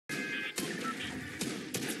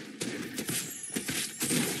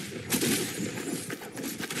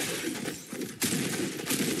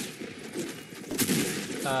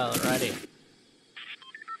Alrighty.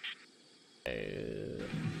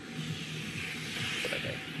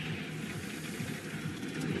 Okay.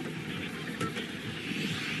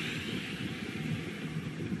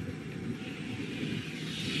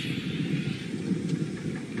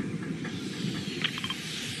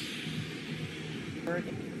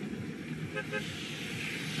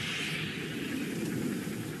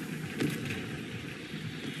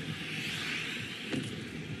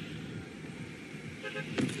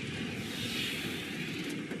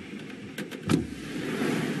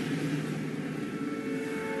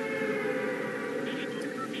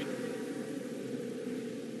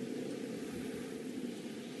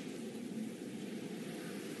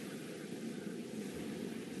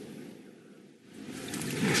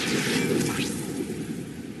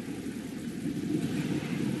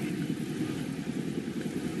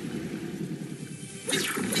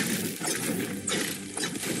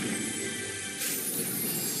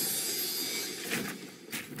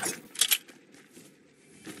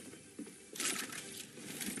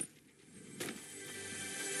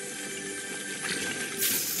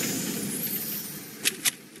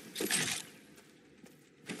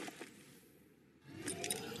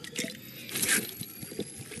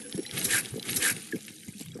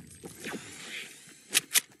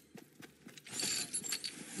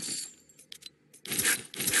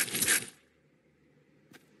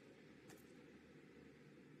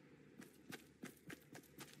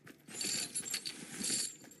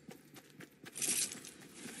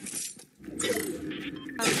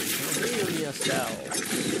 Really a cell.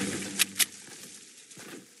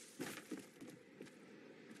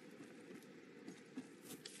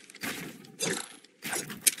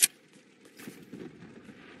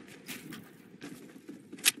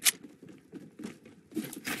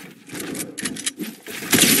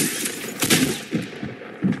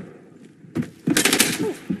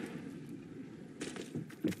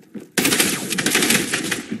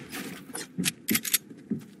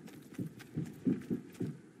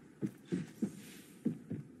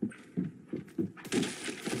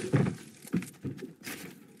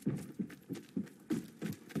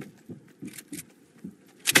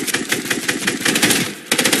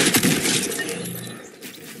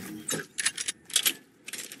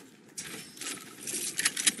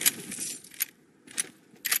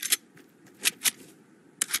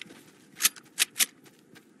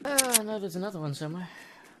 I know there's another one somewhere.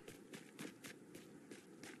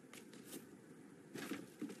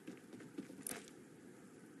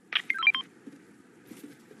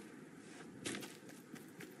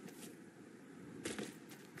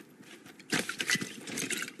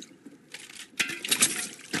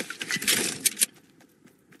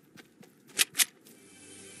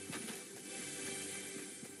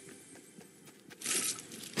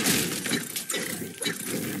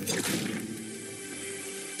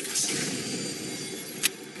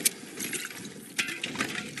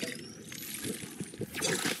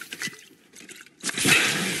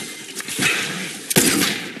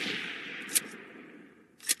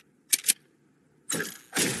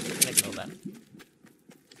 Ignore that.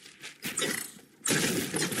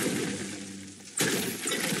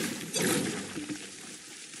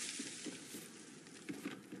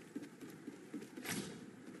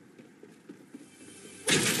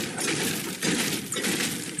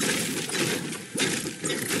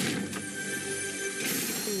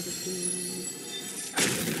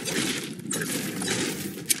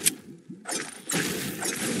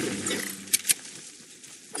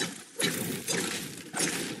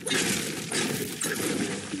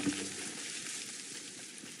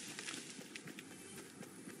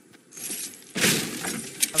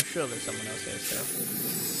 I'm sure there's someone else here still.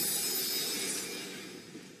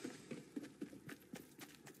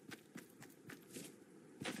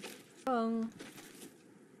 Wrong.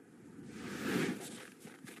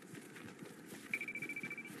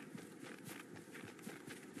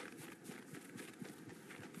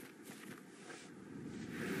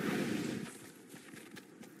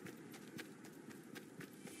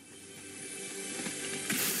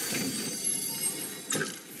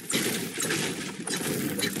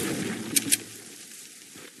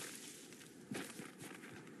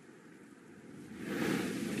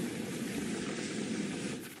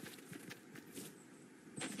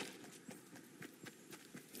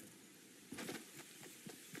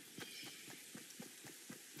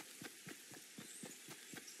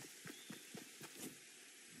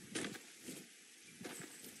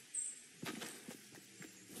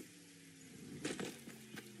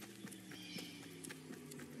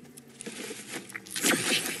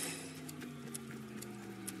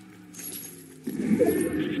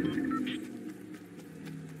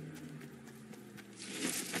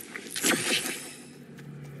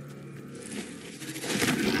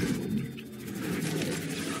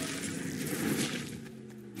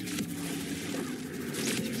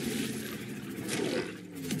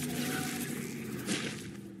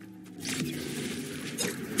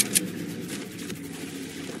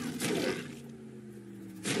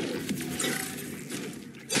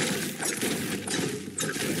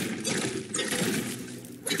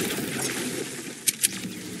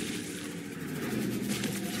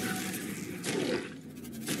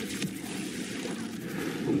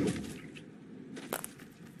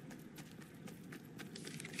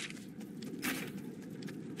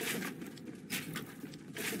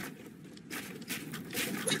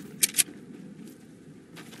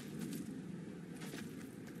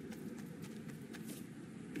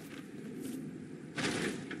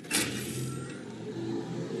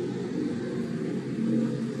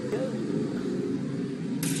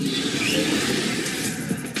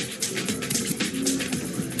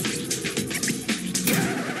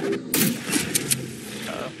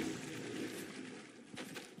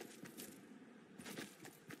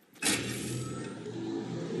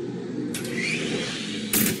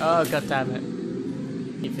 Oh, god damn it.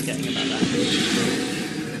 Keep forgetting about that.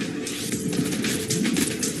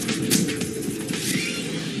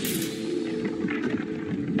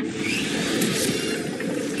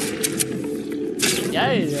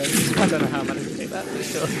 Yeah. I don't know how I managed to take that, but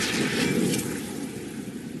sure.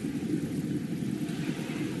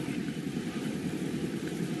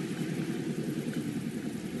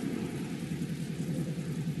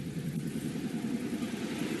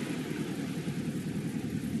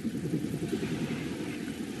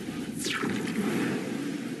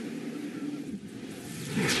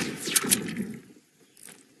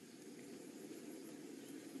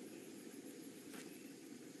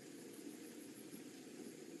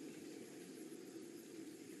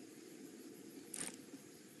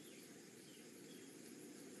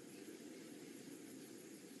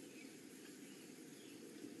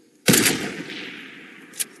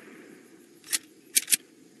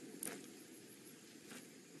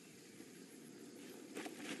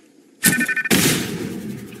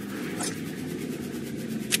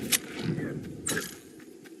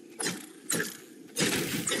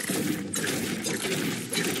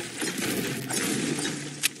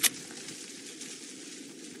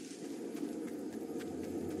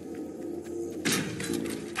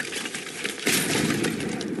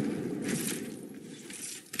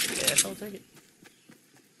 Yes, I'll take it.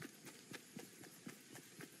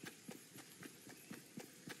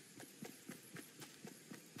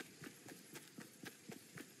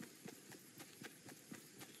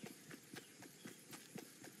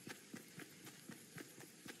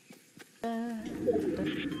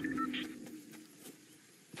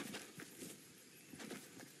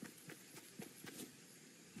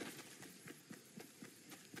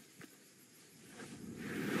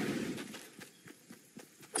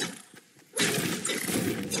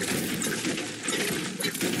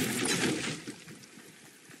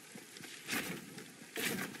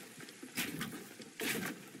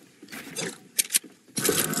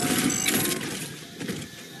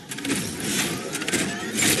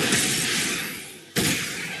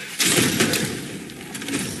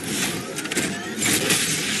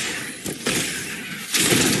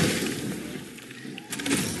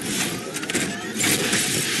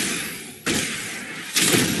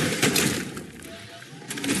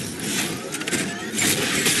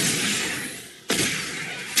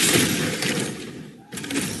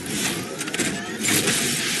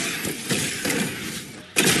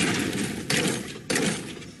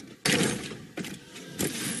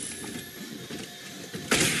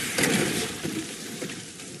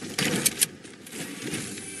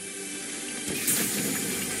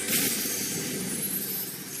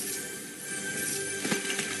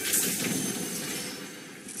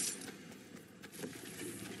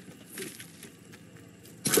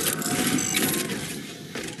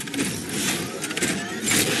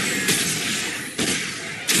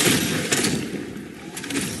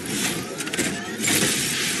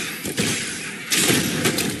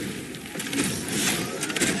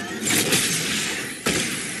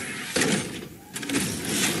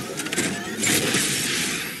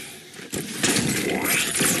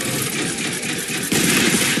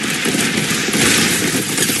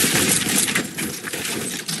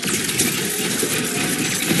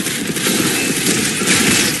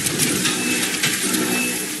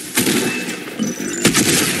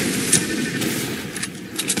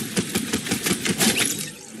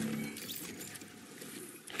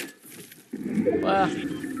 Well,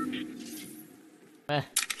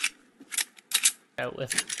 dealt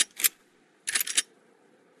with.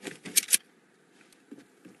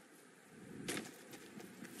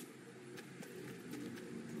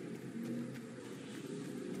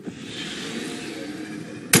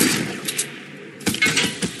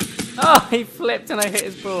 Oh, he flipped and I hit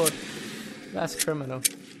his board. That's criminal.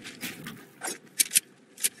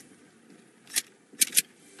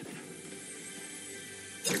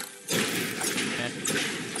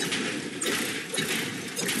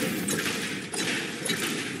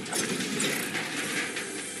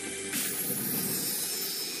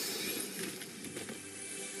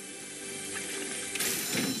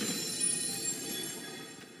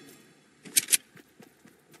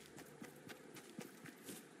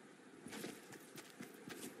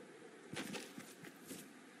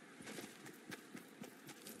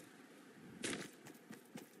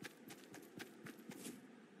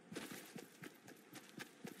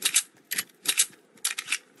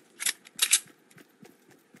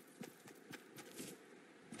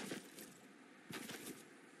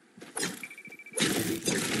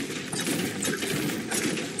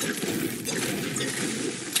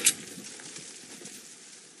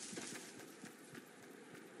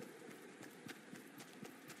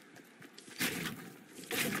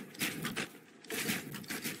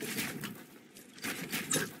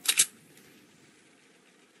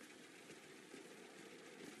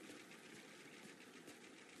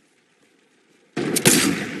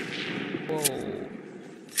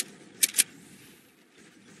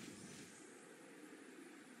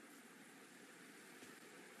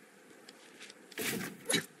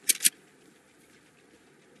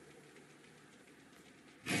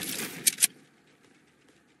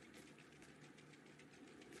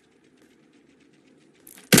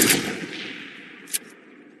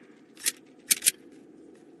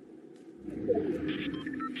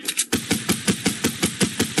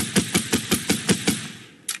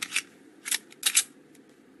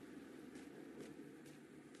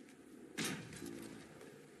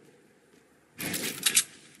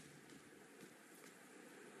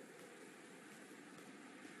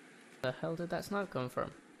 The hell did that snow come from?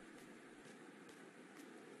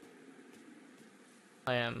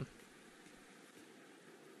 I am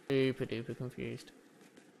super duper confused.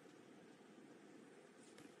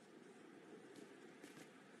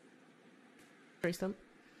 Tree stump.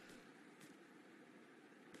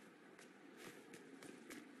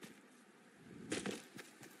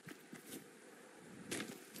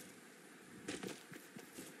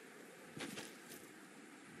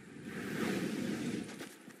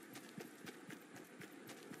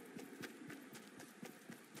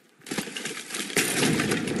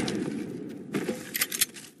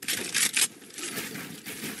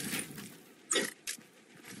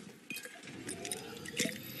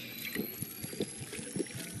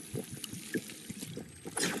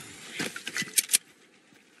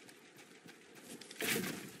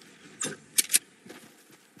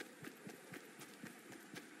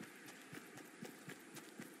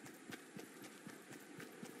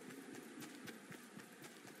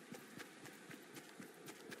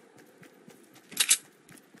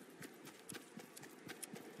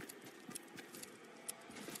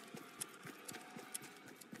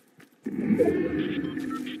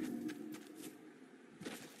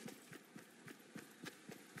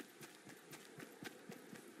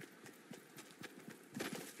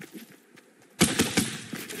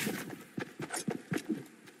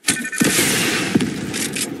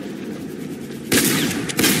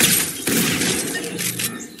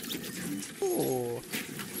 Ooh.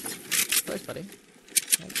 Close, buddy.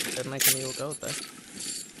 They're making me all gold though.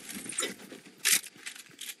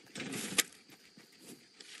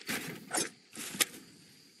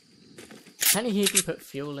 Can you even put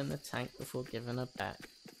fuel in the tank before giving her back?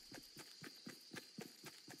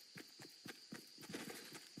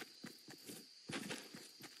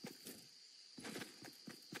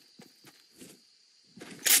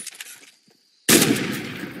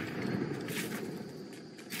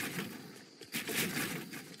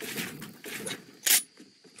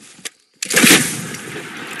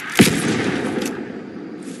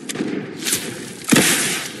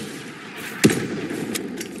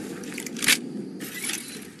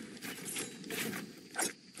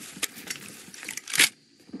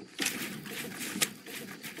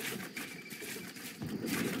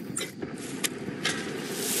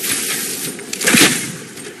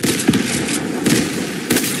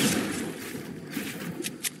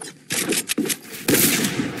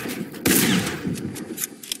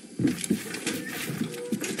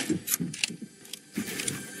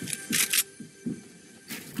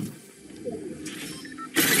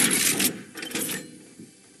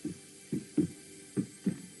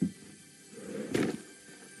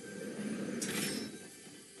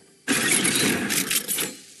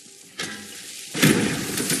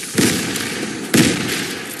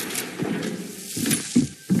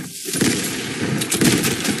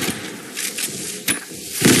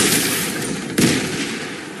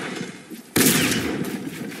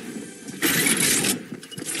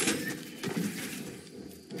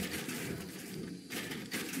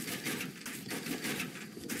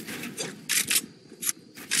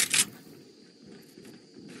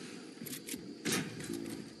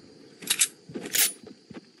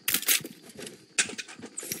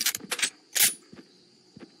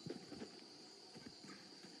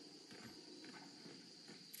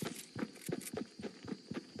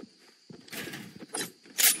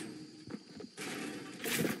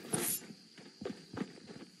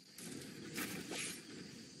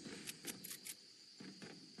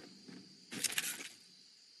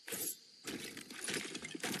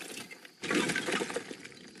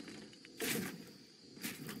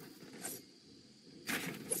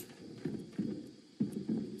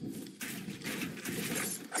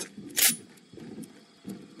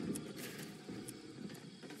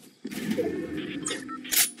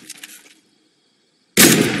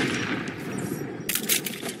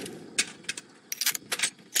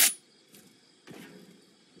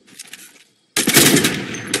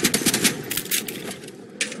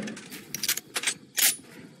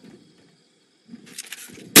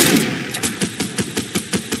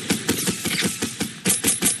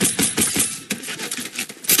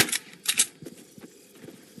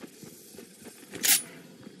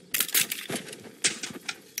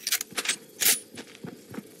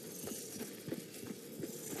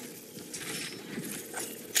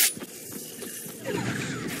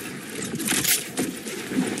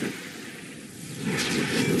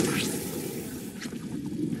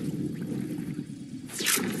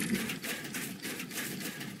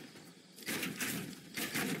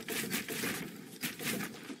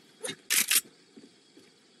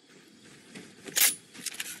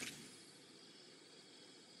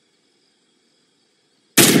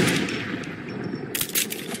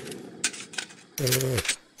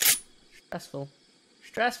 Stressful.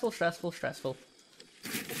 Stressful, stressful, stressful.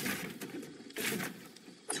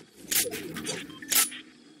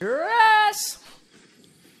 Stress!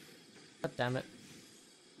 God damn it.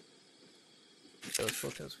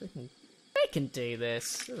 Full kills. We can do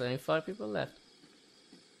this. There's only 5 people left.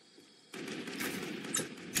 I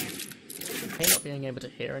hate not being able to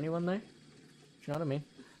hear anyone though. Do you know what I mean?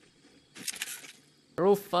 They're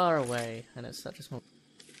all far away, and it's such a small.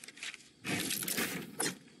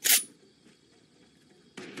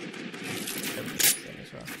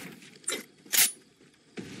 As well.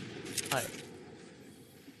 Hi.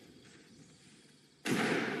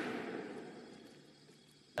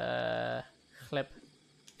 Clip.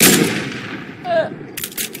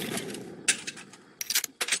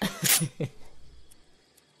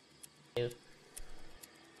 Ew.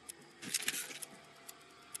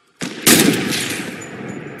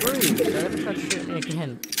 Rude! Don't ever try to shoot me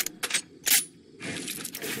again.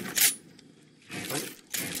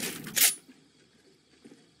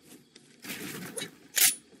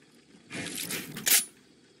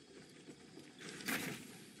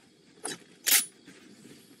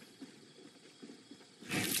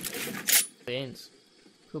 Beans.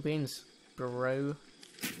 Cool beans, bro.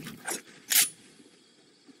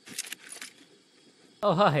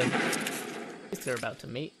 Oh, hi. At least they're about to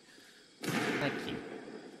meet. Thank you.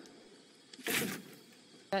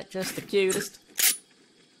 That's just the cutest.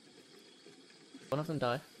 One of them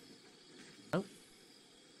die. Oh.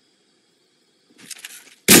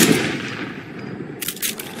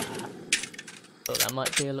 Thought that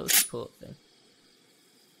might be a little support thing.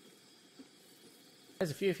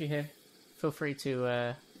 There's a few of you here. Feel free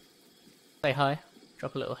to say hi,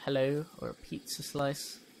 drop a little hello or a pizza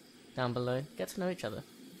slice down below. Get to know each other.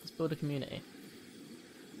 Let's build a community.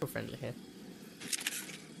 We're friendly here.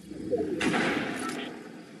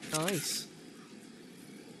 Nice.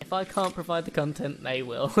 If I can't provide the content, they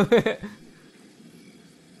will. Good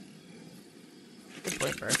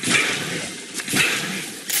point, bro.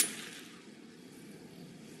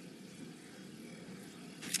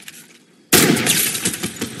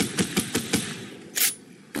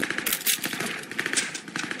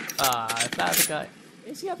 Ah, if that other guy...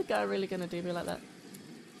 Is the other guy really gonna do me like that?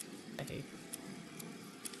 Hey.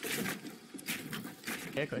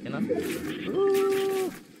 Here, quick enough.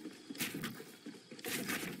 Ooh.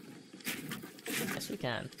 Yes, we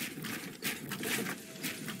can.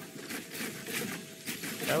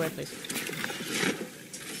 Go away, please.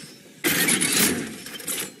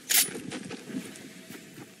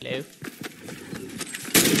 Hello.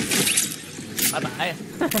 Bye-bye.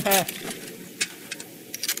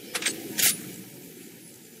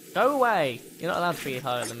 Go away! You're not allowed to be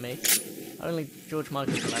higher than me. Only George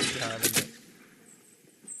Michael's allowed to be higher than me.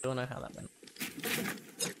 You all know how that went.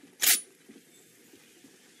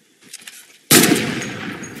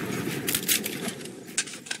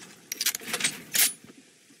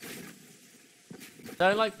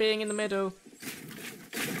 Don't like being in the middle.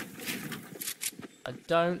 I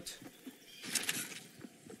don't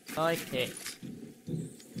like it.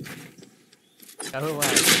 Go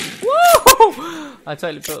away. Woo! I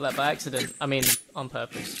totally built that by accident. I mean, on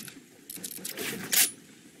purpose.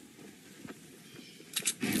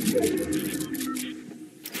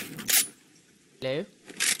 Hello?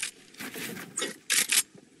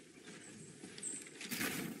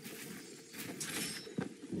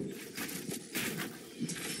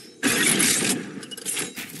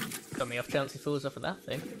 Got me off chance he falls off of that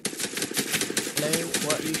thing. Hello?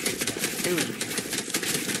 What are you shooting at? Who are you shooting?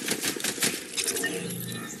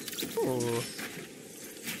 Ooh.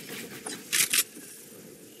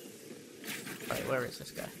 Right, where is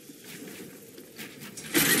this guy?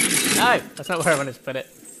 No! That's not where I wanted to put it.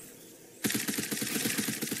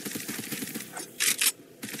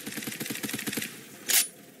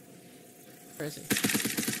 Where is he?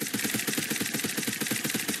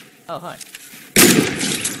 Oh, hi.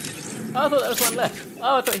 Oh, I thought there was one left.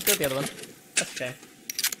 Oh, I thought he killed the other one. That's okay.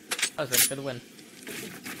 I was ready for the win.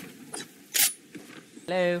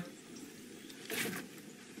 Hello?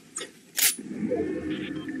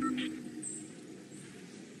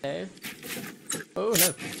 Hello? Oh,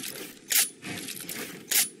 no.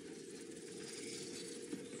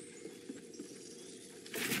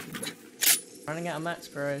 Running out of mats,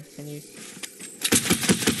 bro. Can you...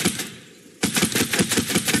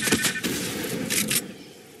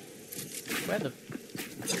 Where the...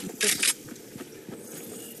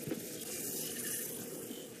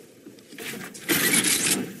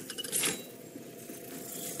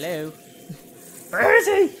 Hello? Where is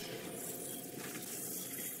he?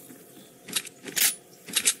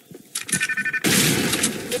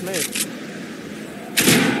 Good move.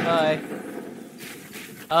 Bye.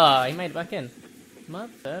 Ah, he made it back in.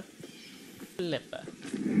 Mother flipper.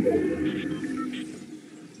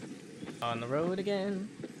 On the road again.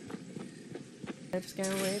 I just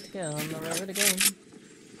can't wait to go on the road again.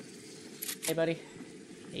 Hey, buddy.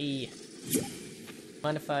 Hey.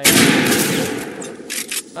 Mind if I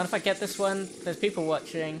get this one? There's people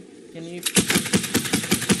watching. Can you?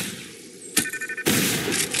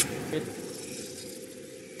 Good.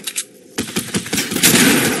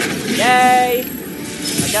 Yay!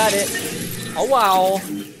 I got it. Oh wow!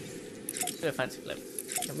 Do a fancy flip.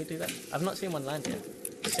 Can we do that? I've not seen one land yet.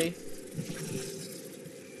 See?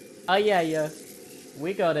 Oh yeah, yeah.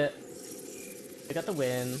 We got it. We got the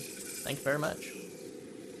win. Thank you very much.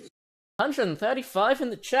 135 in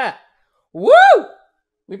the chat. Woo!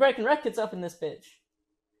 We breaking records up in this bitch.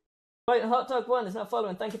 Wait, Hot Dog 1 is now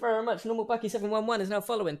following. Thank you very much. Normal Bucky 711 is now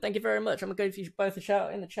following. Thank you very much. I'm gonna give you both a shout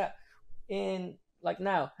out in the chat in like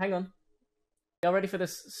now. Hang on. Y'all ready for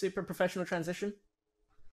this super professional transition?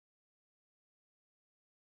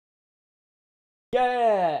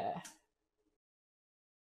 Yeah!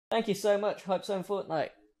 Thank you so much, Hype Zone Fortnite.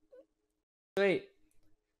 Sweet.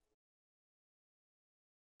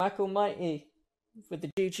 Michael Mighty with the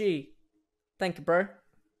GG. Thank you, bro.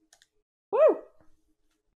 Woo!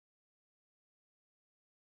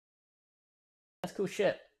 That's cool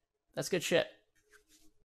shit. That's good shit.